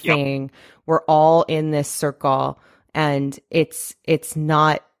in a thing. Yep. We're all in this circle. And it's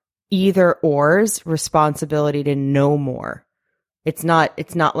not either or's responsibility to know more. It's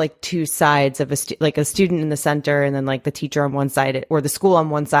not like two sides of like a student in the center and then like the teacher on one side, or the school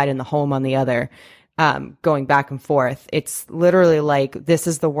on one side and the home on the other, going back and forth. It's literally like, this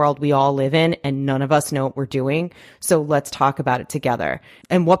is the world we all live in and none of us know what we're doing. So let's talk about it together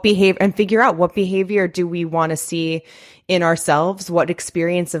and figure out what behavior do we want to see in ourselves, what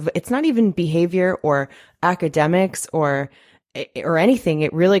experience of, it's not even behavior or academics or anything.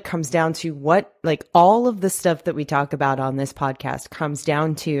 It really comes down to what, like, all of the stuff that we talk about on this podcast comes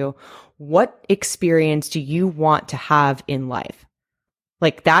down to, what experience do you want to have in life?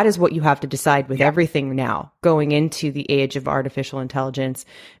 Like that is what you have to decide with everything now going into the age of artificial intelligence,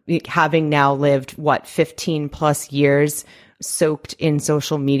 having now lived 15 plus years soaked in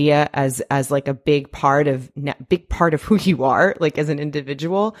social media as like a big part of who you are, like as an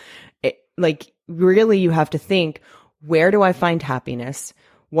individual. Like really you have to think, where do I find happiness?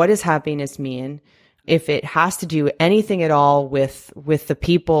 What does happiness mean? If it has to do anything at all with the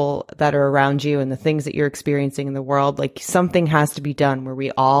people that are around you and the things that you're experiencing in the world, like something has to be done where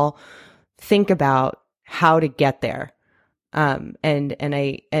we all think about how to get there. And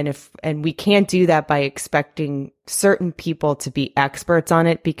we can't do that by expecting certain people to be experts on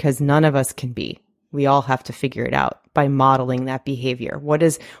it, because none of us can be. We all have to figure it out by modeling that behavior. What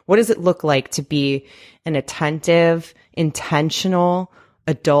does it look like to be an attentive, intentional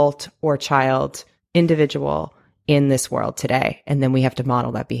adult or child individual in this world today? And then we have to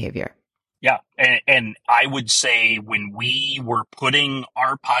model that behavior. Yeah. And I would say when we were putting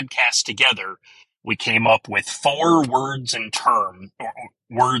our podcast together, we came up with 4 words and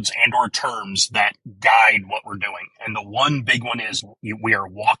or terms that guide what we're doing. And the one big one is we are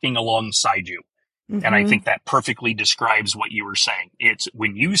walking alongside you. Mm-hmm. And I think that perfectly describes what you were saying. It's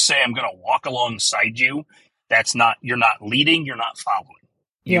when you say, I'm going to walk alongside you, you're not leading, you're not following.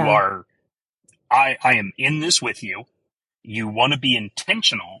 You are, I am in this with you. You want to be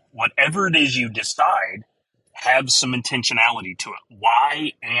intentional. Whatever it is you decide, have some intentionality to it.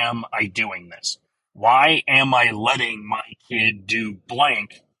 Why am I doing this? Why am I letting my kid do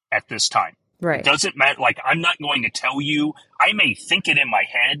blank at this time? Right. It doesn't matter. Like, I'm not going to tell you, I may think it in my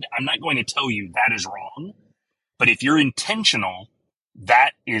head. I'm not going to tell you that is wrong. But if you're intentional,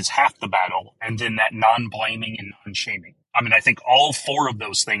 that is half the battle. And then that non-blaming and non-shaming. I mean, I think all 4 of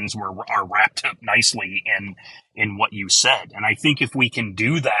those things are wrapped up nicely in what you said. And I think if we can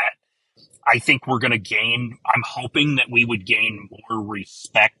do that, I think we're going to gain, I'm hoping that we would gain more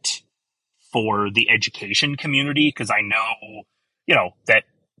respect for the education community, because I know, that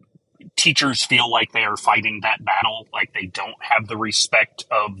teachers feel like they are fighting that battle, like they don't have the respect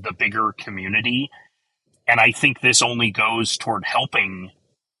of the bigger community. And I think this only goes toward helping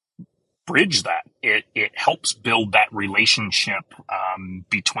bridge that. It helps build that relationship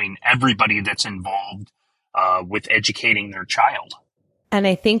between everybody that's involved with educating their child. And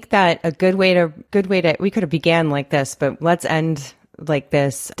I think that a good way to we could have began like this, but let's end like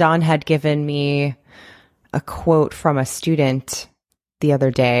this. Don had given me a quote from a student the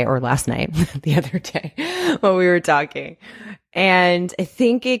other day, or last night, the other day when we were talking. And I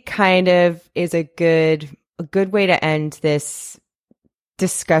think it kind of is a good way to end this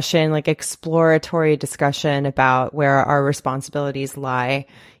discussion, like exploratory discussion about where our responsibilities lie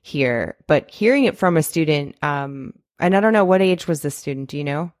here. But hearing it from a student, and I don't know, what age was this student? Do you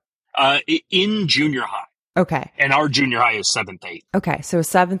know? In junior high. Okay. And our junior high is 7th, 8th. Okay. So a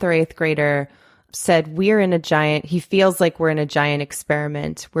 7th or 8th grader said, he feels like we're in a giant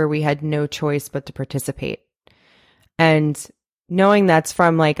experiment where we had no choice but to participate. And knowing that's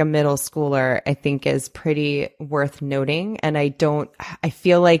from like a middle schooler, I think is pretty worth noting. And I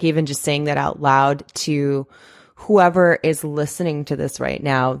feel like even just saying that out loud to whoever is listening to this right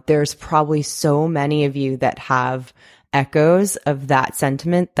now, there's probably so many of you that have echoes of that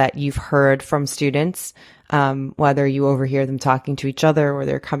sentiment that you've heard from students, whether you overhear them talking to each other or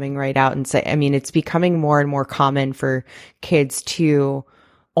they're coming right out and say, I mean, it's becoming more and more common for kids to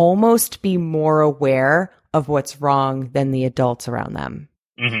almost be more aware of what's wrong than the adults around them.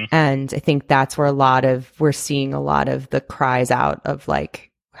 Mm-hmm. And I think that's where we're seeing a lot of the cries out of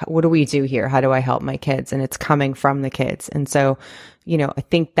like, what do we do here? How do I help my kids? And it's coming from the kids. And so, I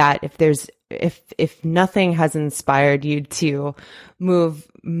think that if nothing has inspired you to move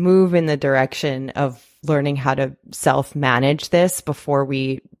in the direction of learning how to self-manage this before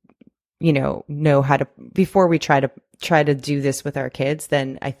we, before we try to do this with our kids,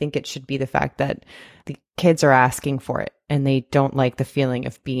 then I think it should be the fact that the kids are asking for it and they don't like the feeling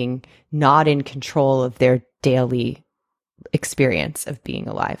of being not in control of their daily experience of being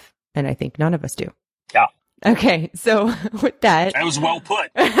alive. And I think none of us do. Yeah. Okay. So with that was well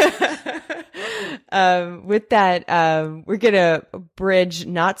put. With that, we're going to bridge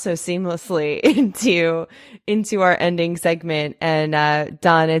not so seamlessly into our ending segment. And,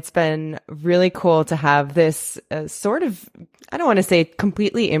 Don, it's been really cool to have this sort of, I don't want to say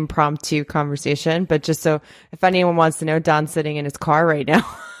completely impromptu conversation, but just so if anyone wants to know, Don's sitting in his car right now.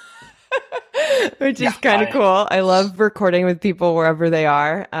 Which is kind of cool. I love recording with people wherever they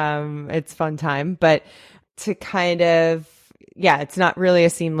are. It's fun time, but to kind of, it's not really a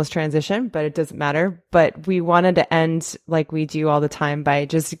seamless transition, but it doesn't matter. But we wanted to end like we do all the time by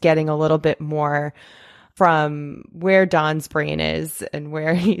just getting a little bit more from where Don's brain is and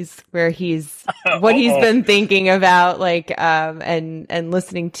where he's what he's Uh-oh. been thinking about, like and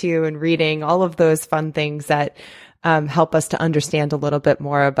listening to and reading, all of those fun things that help us to understand a little bit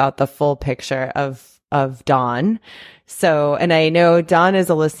more about the full picture of Don. So, and I know Don is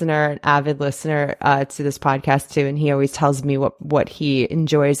a listener, an avid listener to this podcast too, and he always tells me what he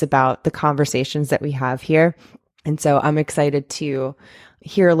enjoys about the conversations that we have here. And so I'm excited to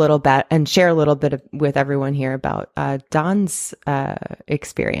hear a little bit and share a little bit with everyone here about Don's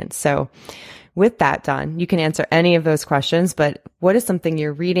experience. So with that, Don, you can answer any of those questions, but what is something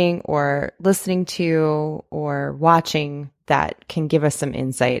you're reading or listening to or watching that can give us some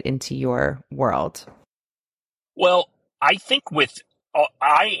insight into your world? Well, I think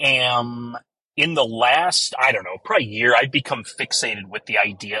I am in the last, I don't know, probably year, I've become fixated with the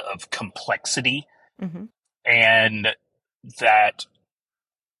idea of complexity, Mm-hmm. and that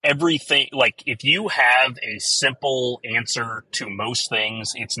everything, like if you have a simple answer to most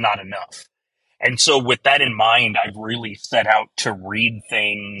things, it's not enough. And so with that in mind, I've really set out to read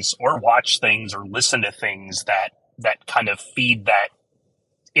things or watch things or listen to things that kind of feed that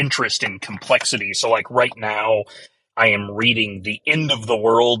interest in complexity. So like right now, I am reading The End of the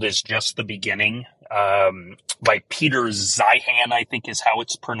World is Just the Beginning, by Peter Zeihan, I think is how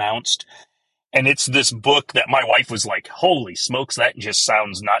it's pronounced. And it's this book that my wife was like, holy smokes, that just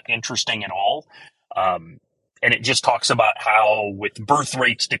sounds not interesting at all. And it just talks about how with birth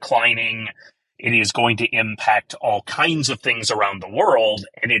rates declining, it is going to impact all kinds of things around the world.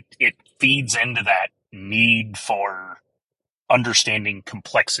 And it feeds into that need for understanding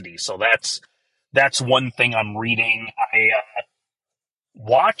complexity. So that's one thing I'm reading.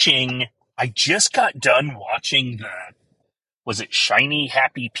 I just got done watching was it Shiny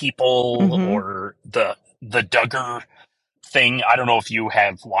Happy People Mm-hmm. or the Duggar thing? I don't know if you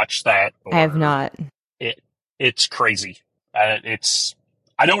have watched that. I have not. It's crazy. I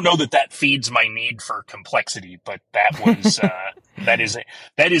don't know that feeds my need for complexity, but that was, that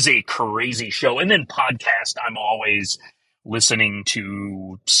is a crazy show. And then podcast, I'm always listening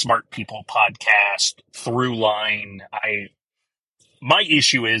to Smart People podcast, Throughline. My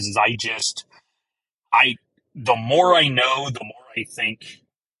issue is the more I know, the more I think,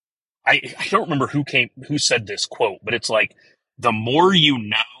 I don't remember who said this quote, but it's like, the more you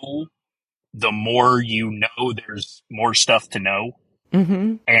know there's more stuff to know.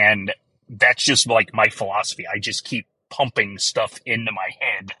 Mm-hmm. And that's just like my philosophy. I just keep pumping stuff into my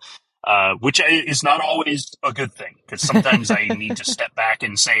head, which is not always a good thing, because sometimes I need to step back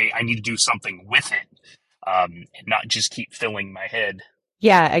and say I need to do something with it, and not just keep filling my head.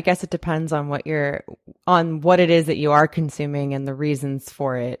 Yeah, I guess it depends on what it is that you are consuming and the reasons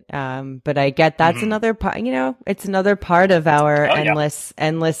for it. But I get that's another part, it's another part of our endless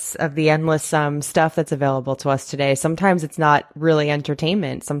stuff that's available to us today. Sometimes it's not really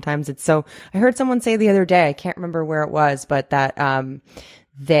entertainment. Sometimes I heard someone say the other day, I can't remember where it was, but that,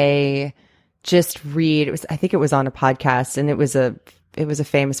 they just read, I think it was on a podcast, and it was a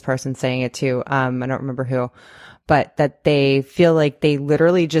famous person saying it too. I don't remember who. But that they feel like they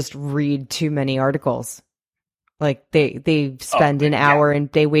literally just read too many articles. Like they spend an hour and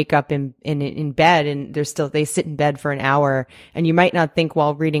they wake up in bed, and they sit in bed for an hour, and you might not think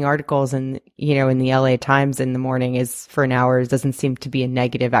while reading articles in the LA Times in the morning is for an hour, it doesn't seem to be a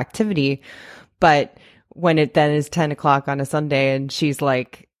negative activity. But when it then is 10 o'clock on a Sunday and she's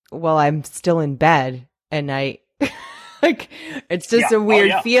like, well, I'm still in bed, and like, it's just a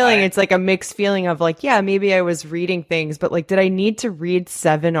weird feeling. It's like a mixed feeling of like, yeah, maybe I was reading things, but like, did I need to read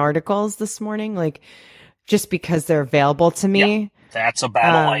 7 articles this morning? Like, just because they're available to me? Yeah, that's a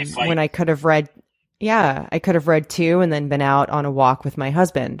battle I fight. When I could have read 2 and then been out on a walk with my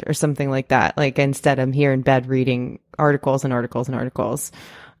husband or something like that. Like, instead I'm here in bed reading articles and articles and articles.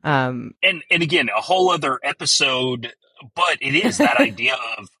 And again, a whole other episode. But it is that idea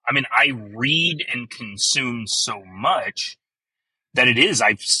of, I read and consume so much that it is,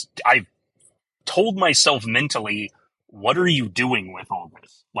 I've told myself mentally, what are you doing with all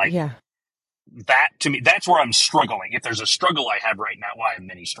this? Like, that to me, that's where I'm struggling. If there's a struggle I have right now, well, I have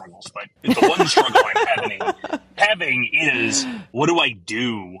many struggles, but the one struggle I'm having is, what do I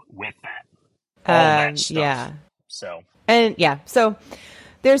do with that? All that stuff. Yeah. So.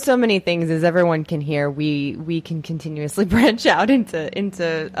 There's so many things, as everyone can hear. We can continuously branch out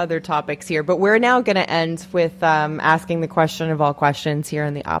into other topics here, but we're now going to end with asking the question of all questions here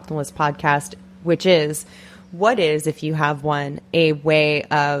on the Optimalist podcast, which is, what is, if you have one, a way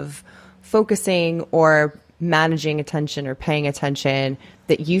of focusing or managing attention or paying attention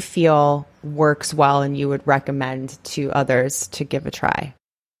that you feel works well and you would recommend to others to give a try?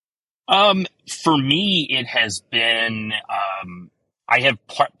 For me, it has been, I have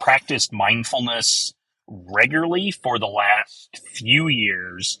practiced mindfulness regularly for the last few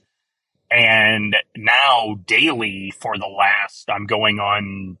years, and now daily for the last, I'm going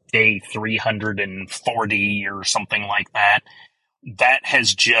on day 340 or something like that. That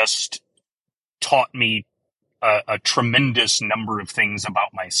has just taught me a tremendous number of things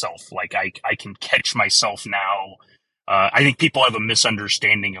about myself. Like I can catch myself now. I think people have a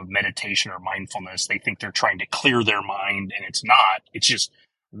misunderstanding of meditation or mindfulness. They think they're trying to clear their mind, and it's not. It's just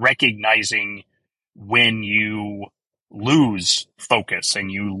recognizing when you lose focus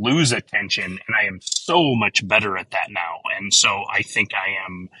and you lose attention. And I am so much better at that now. And so I think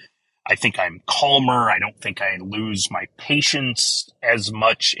I'm calmer. I don't think I lose my patience as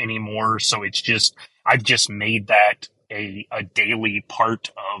much anymore. So it's just, I've just made that a daily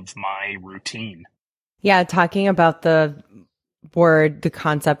part of my routine. Yeah, talking about the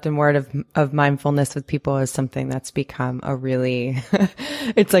concept and word of mindfulness with people is something that's become a really,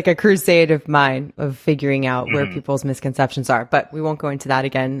 it's like a crusade of mine of figuring out where people's misconceptions are. But we won't go into that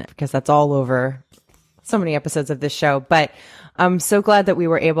again because that's all over so many episodes of this show. But I'm so glad that we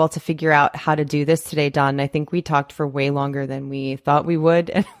were able to figure out how to do this today, Don. I think we talked for way longer than we thought we would.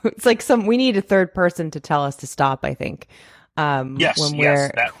 And it's like we need a third person to tell us to stop, I think. When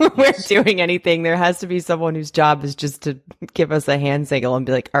we're doing anything, there has to be someone whose job is just to give us a hand signal and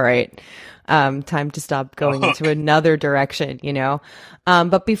be like, all right, time to stop going into another direction, you know?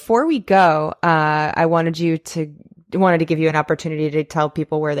 But before we go, I wanted to give you an opportunity to tell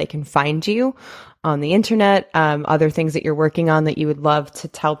people where they can find you on the internet, other things that you're working on that you would love to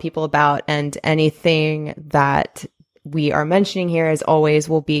tell people about, and anything that we are mentioning here, as always,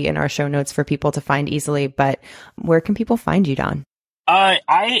 will be in our show notes for people to find easily. But where can people find you, Don? I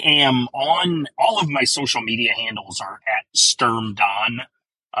am on all of my social media handles are at Sturm Don,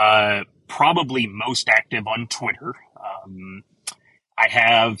 probably most active on Twitter. I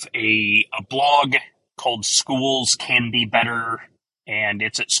have a blog called Schools Can Be Better, and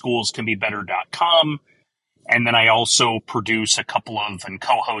it's at schoolscanbebetter.com. And then I also produce and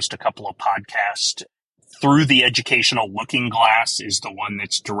co-host a couple of podcasts. Through the Educational Looking Glass is the one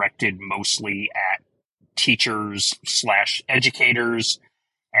that's directed mostly at teachers / educators,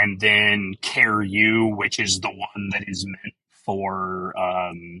 and then Care You, which is the one that is meant for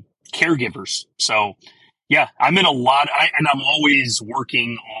caregivers. So yeah, I'm in a lot, and I'm always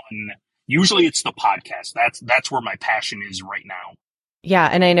working on, usually it's the podcast. That's where my passion is right now. Yeah.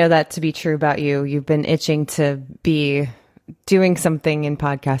 And I know that to be true about you. You've been itching to be doing something in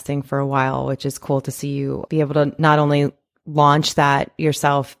podcasting for a while, which is cool to see you be able to not only launch that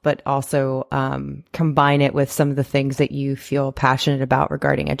yourself, but also combine it with some of the things that you feel passionate about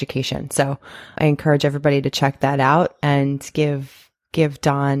regarding education. So I encourage everybody to check that out and give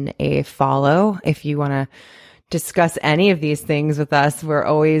Don a follow if you want to discuss any of these things with us. We're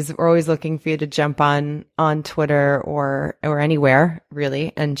always looking for you to jump on Twitter or anywhere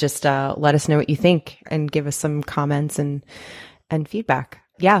really, and just let us know what you think and give us some comments and feedback.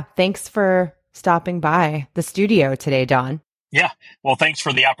 Yeah, thanks for stopping by the studio today, Don. Yeah, well, thanks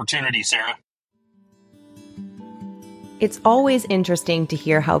for the opportunity, Sarah. It's always interesting to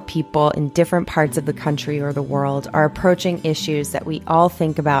hear how people in different parts of the country or the world are approaching issues that we all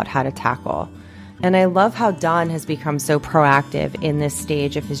think about how to tackle. And I love how Don has become so proactive in this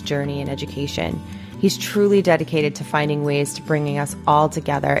stage of his journey in education. He's truly dedicated to finding ways to bringing us all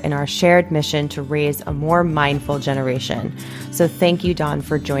together in our shared mission to raise a more mindful generation. So thank you, Don,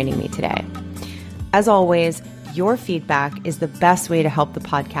 for joining me today. As always, your feedback is the best way to help the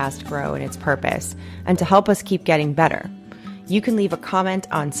podcast grow in its purpose and to help us keep getting better. You can leave a comment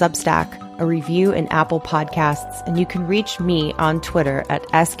on Substack, a review in Apple Podcasts, and you can reach me on Twitter at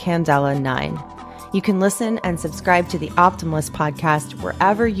scandela9. You can listen and subscribe to the Optimalist podcast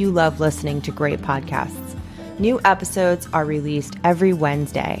wherever you love listening to great podcasts. New episodes are released every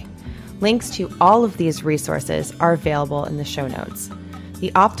Wednesday. Links to all of these resources are available in the show notes.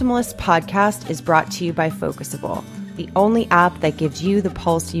 The Optimalist podcast is brought to you by Focusable, the only app that gives you the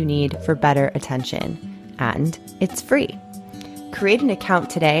pulse you need for better attention. And it's free. Create an account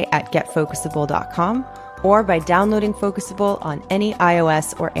today at getfocusable.com or by downloading Focusable on any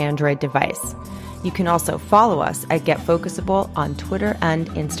iOS or Android device. You can also follow us at Get Focusable on Twitter and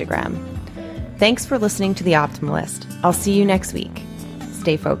Instagram. Thanks for listening to The Optimalist. I'll see you next week.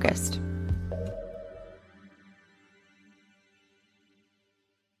 Stay focused.